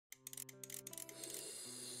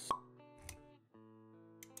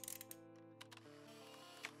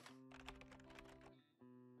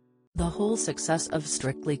The whole success of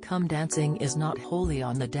Strictly Come Dancing is not wholly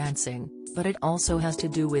on the dancing, but it also has to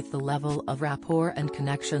do with the level of rapport and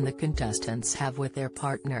connection the contestants have with their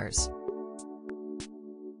partners.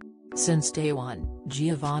 Since day one,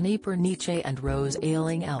 Giovanni Pernice and Rose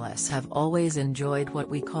Ayling-Ellis have always enjoyed what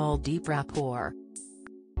we call deep rapport.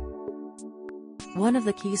 One of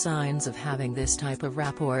the key signs of having this type of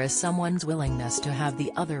rapport is someone's willingness to have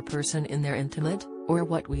the other person in their intimate, or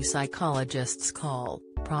what we psychologists call,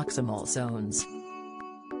 proximal zones.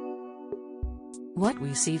 What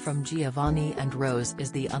we see from Giovanni and Rose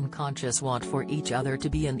is the unconscious want for each other to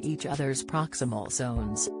be in each other's proximal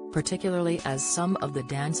zones, particularly as some of the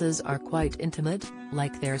dances are quite intimate,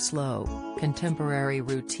 like their slow, contemporary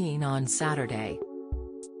routine on Saturday.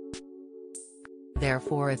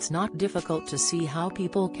 Therefore it's not difficult to see how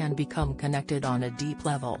people can become connected on a deep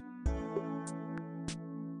level.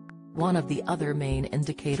 One of the other main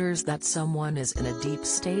indicators that someone is in a deep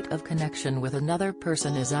state of connection with another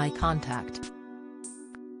person is eye contact.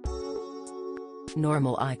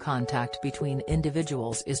 Normal eye contact between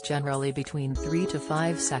individuals is generally between 3 to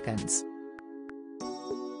 5 seconds.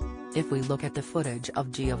 If we look at the footage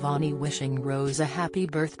of Giovanni wishing Rose a happy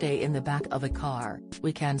birthday in the back of a car,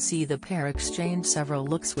 we can see the pair exchange several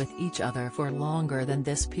looks with each other for longer than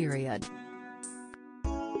this period.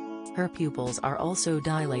 Her pupils are also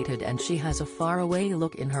dilated and she has a faraway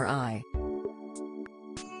look in her eye.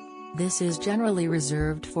 This is generally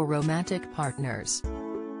reserved for romantic partners.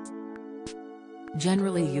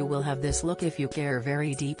 Generally you will have this look if you care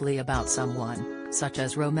very deeply about someone, such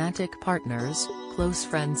as romantic partners, close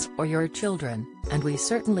friends or your children, and we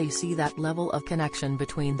certainly see that level of connection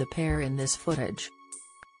between the pair in this footage.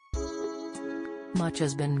 Much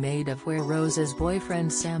has been made of where Rose's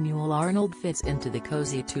boyfriend Samuel Arnold fits into the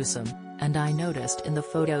cozy twosome, and I noticed in the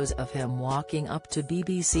photos of him walking up to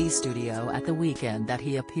BBC Studio at the weekend that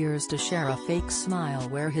he appears to share a fake smile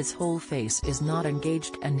where his whole face is not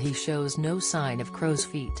engaged and he shows no sign of crow's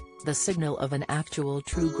feet, the signal of an actual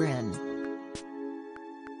true grin.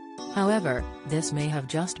 However, this may have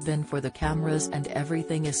just been for the cameras and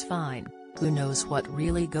everything is fine. Who knows what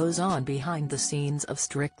really goes on behind the scenes of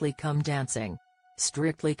Strictly Come Dancing.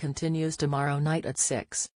 Strictly continues tomorrow night at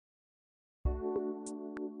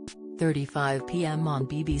 6:35 p.m. on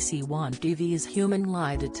BBC One TV's human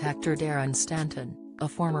lie detector. Darren Stanton, a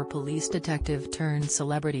former police detective turned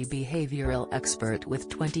celebrity behavioral expert with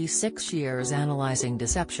 26 years analysing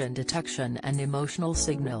deception detection and emotional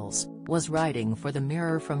signals, was writing for the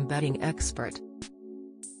Mirror from betting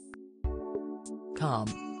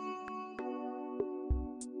expert.com.